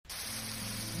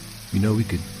We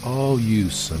could all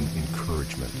use some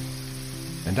encouragement.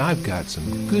 And I've got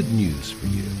some good news for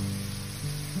you.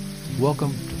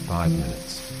 Welcome to 5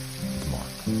 Minutes with Mark.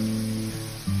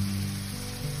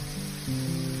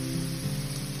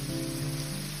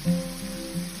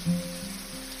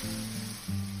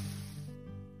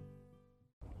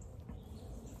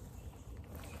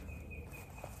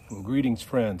 Well, greetings,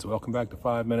 friends. Welcome back to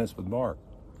 5 Minutes with Mark.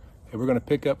 And we're going to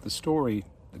pick up the story,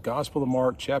 the Gospel of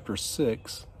Mark, chapter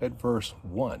 6, at verse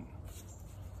 1.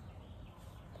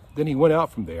 Then he went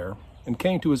out from there and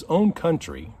came to his own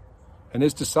country, and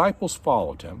his disciples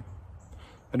followed him.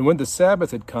 And when the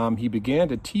Sabbath had come, he began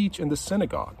to teach in the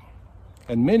synagogue.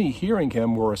 And many hearing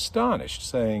him were astonished,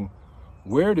 saying,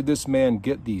 "Where did this man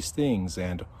get these things?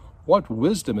 And what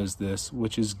wisdom is this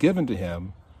which is given to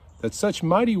him, that such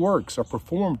mighty works are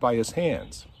performed by his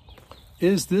hands?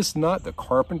 Is this not the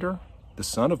carpenter, the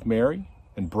son of Mary,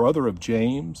 and brother of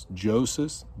James,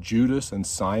 Joseph, Judas, and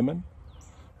Simon?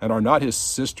 And are not his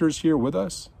sisters here with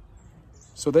us?"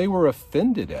 So they were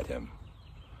offended at him.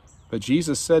 But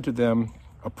Jesus said to them,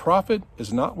 "A prophet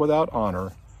is not without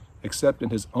honor, except in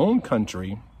his own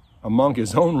country, among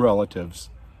his own relatives,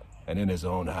 and in his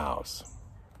own house."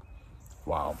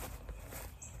 Wow.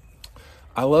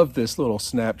 I love this little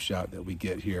snapshot that we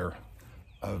get here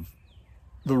of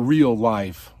the real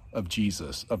life of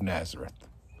Jesus of Nazareth,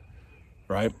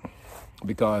 right?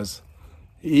 Because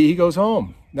he goes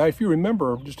home. Now, if you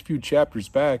remember, just a few chapters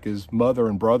back, his mother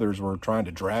and brothers were trying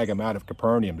to drag him out of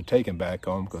Capernaum to take him back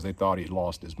home because they thought he'd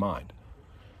lost his mind.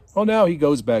 Well, now he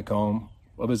goes back home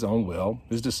of his own will.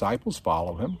 His disciples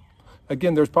follow him.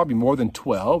 Again, there's probably more than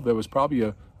 12. There was probably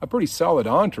a pretty solid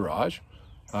entourage.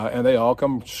 And they all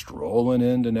come strolling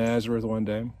into Nazareth one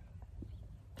day.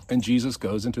 And Jesus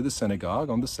goes into the synagogue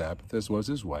on the Sabbath, as was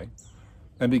his way,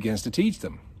 and begins to teach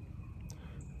them.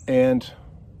 And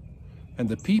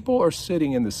the people are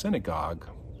sitting in the synagogue,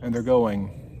 and they're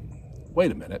going,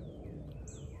 "Wait a minute.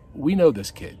 We know this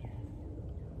kid.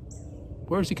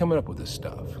 Where's he coming up with this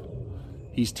stuff?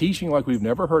 He's teaching like we've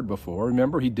never heard before."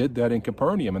 Remember, he did that in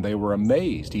Capernaum, and they were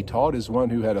amazed. He taught as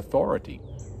one who had authority,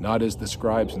 not as the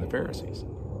scribes and the Pharisees.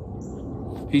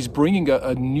 He's bringing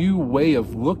a new way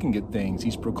of looking at things.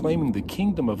 He's proclaiming the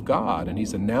kingdom of God, and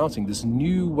he's announcing this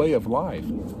new way of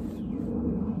life.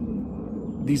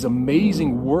 These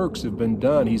amazing works have been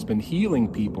done. He's been healing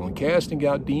people and casting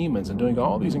out demons and doing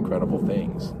all these incredible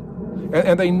things.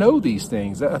 And they know these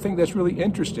things. I think that's really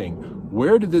interesting.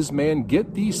 Where did this man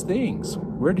get these things?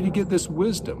 Where did he get this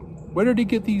wisdom? Where did he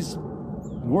get these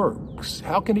works?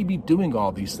 How can he be doing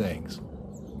all these things?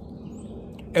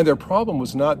 And their problem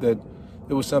was not that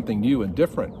it was something new and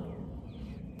different.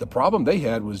 The problem they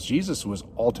had was Jesus was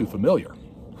all too familiar.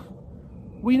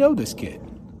 We know this kid.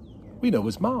 We know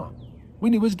his mom. We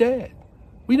knew his dad.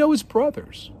 We know his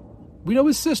brothers. We know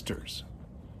his sisters.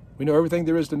 We know everything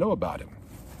there is to know about him.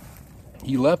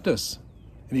 He left us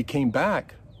and he came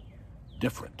back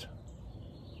different.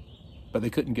 But they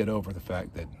couldn't get over the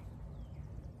fact that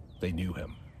they knew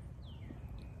him.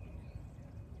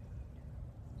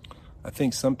 I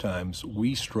think sometimes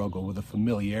we struggle with the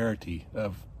familiarity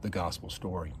of the gospel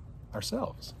story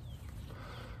ourselves.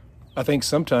 I think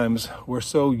sometimes we're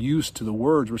so used to the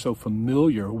words, we're so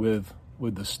familiar with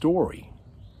the story.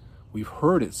 We've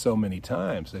heard it so many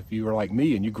times. If you were like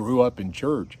me and you grew up in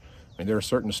church, there are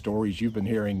certain stories you've been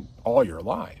hearing all your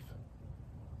life.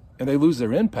 And they lose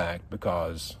their impact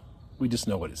because we just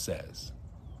know what it says.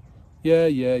 Yeah,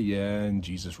 and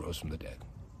Jesus rose from the dead,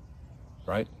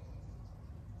 right?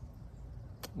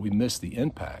 We miss the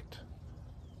impact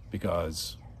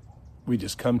because we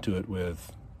just come to it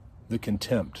with the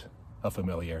contempt of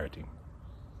familiarity.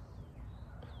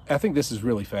 I think this is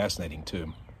really fascinating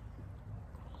too.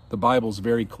 The Bible's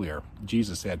very clear.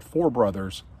 Jesus had 4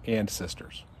 brothers and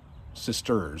sisters.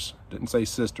 Sisters. Didn't say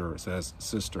sister, it says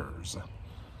sisters.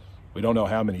 We don't know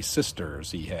how many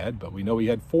sisters he had, but we know he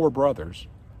had 4 brothers.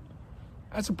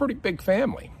 That's a pretty big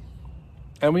family.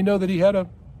 And we know that he had a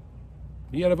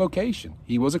vocation.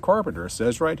 He was a carpenter. It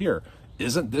says right here,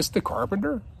 "Isn't this the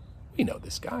carpenter?" We know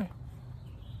this guy.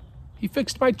 He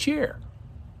fixed my chair.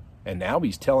 And now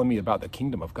he's telling me about the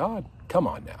kingdom of God. Come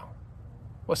on now.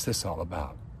 What's this all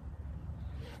about?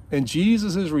 And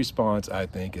Jesus' response, I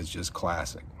think, is just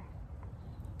classic.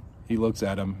 He looks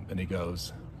at him and he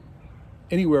goes,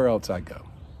 "Anywhere else I go,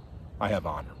 I have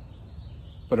honor.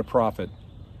 But a prophet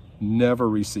never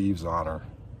receives honor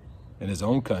in his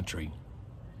own country,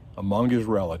 among his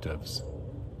relatives,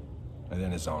 and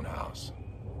in his own house,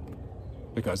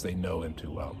 because they know him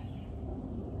too well."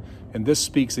 And this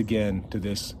speaks again to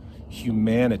this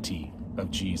humanity of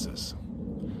Jesus.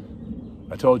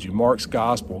 I told you, Mark's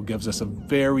gospel gives us a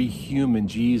very human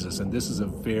Jesus, and this is a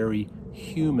very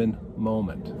human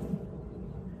moment.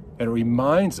 And it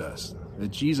reminds us that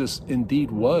Jesus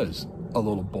indeed was a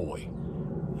little boy.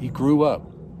 He grew up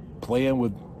playing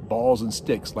with balls and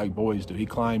sticks like boys do. He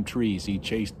climbed trees, he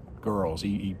chased girls,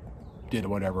 he did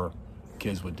whatever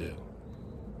kids would do.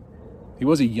 He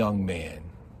was a young man.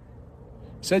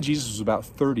 It said Jesus was about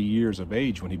 30 years of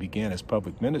age when he began his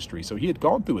public ministry, so he had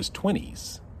gone through his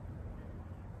 20s.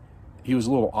 He was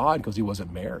a little odd because he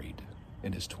wasn't married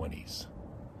in his 20s.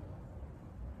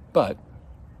 But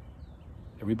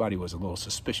everybody was a little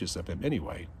suspicious of him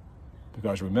anyway,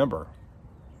 because remember,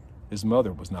 his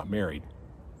mother was not married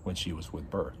when she was with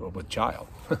child.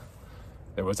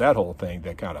 There was that whole thing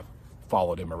that kind of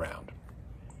followed him around.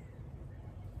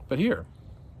 But here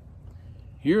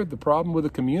the problem with the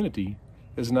community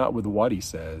is not with what he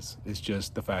says, it's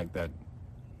just the fact that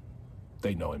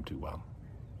they know him too well.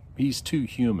 He's too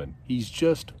human. He's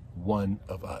just one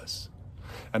of us.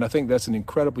 And I think that's an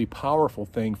incredibly powerful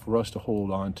thing for us to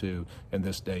hold on to in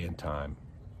this day and time.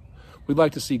 We'd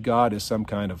like to see God as some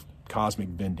kind of cosmic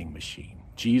vending machine.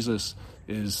 Jesus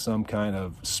is some kind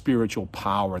of spiritual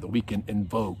power that we can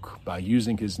invoke by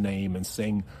using his name and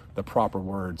saying the proper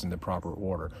words in the proper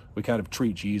order. We kind of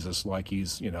treat Jesus like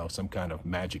he's, some kind of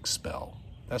magic spell.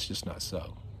 That's just not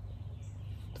so.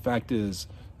 The fact is,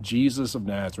 Jesus of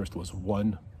Nazareth was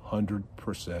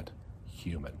 100%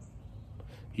 human.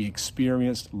 He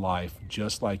experienced life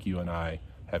just like you and I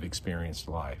have experienced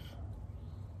life.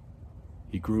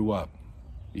 He grew up.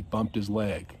 He bumped his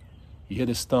leg. He hit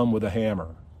his thumb with a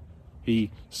hammer.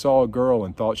 He saw a girl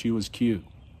and thought she was cute.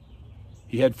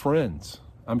 He had friends,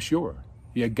 I'm sure.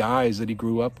 He had guys that he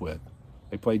grew up with.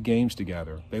 They played games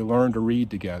together. They learned to read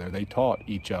together. They taught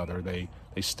each other. They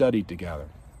studied together.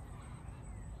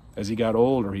 As he got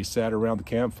older, he sat around the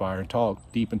campfire and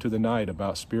talked deep into the night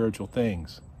about spiritual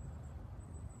things.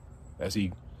 As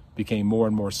he became more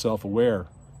and more self-aware,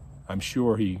 I'm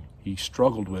sure he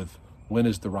struggled with, when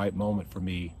is the right moment for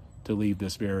me to leave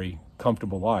this very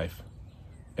comfortable life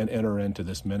and enter into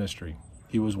this ministry?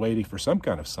 He was waiting for some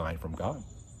kind of sign from God.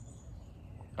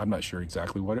 I'm not sure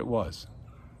exactly what it was.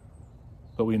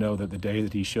 But we know that the day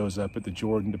that he shows up at the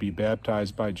Jordan to be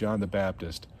baptized by John the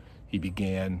Baptist, he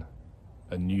began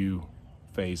a new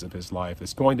phase of his life.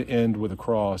 It's going to end with a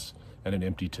cross and an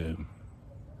empty tomb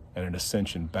and an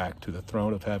ascension back to the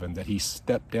throne of heaven that he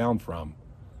stepped down from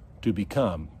to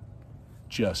become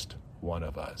just one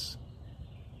of us.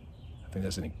 I think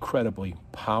that's an incredibly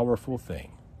powerful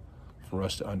thing for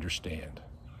us to understand.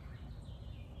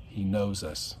 He knows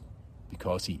us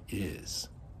because he is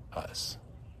us.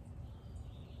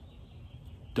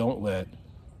 Don't let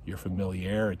your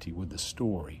familiarity with the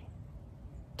story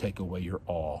take away your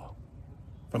awe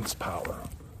from its power.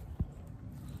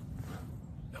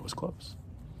 That was close.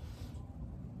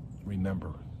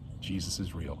 Remember, Jesus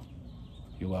is real.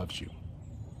 He loves you.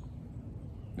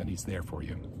 And he's there for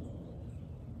you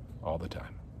all the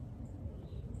time.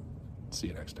 See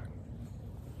you next time.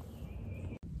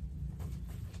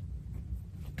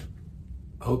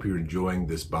 I hope you're enjoying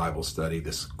this Bible study,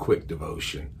 this quick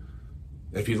devotion.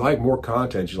 If you'd like more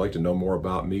content, you'd like to know more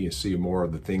about me and see more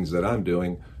of the things that I'm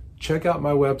doing, check out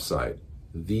my website,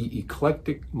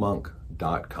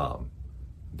 theeclecticmonk.com.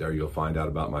 There you'll find out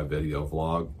about my video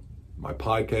vlog, my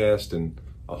podcast, and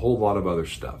a whole lot of other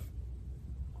stuff.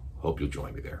 Hope you'll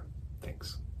join me there.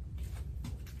 Thanks.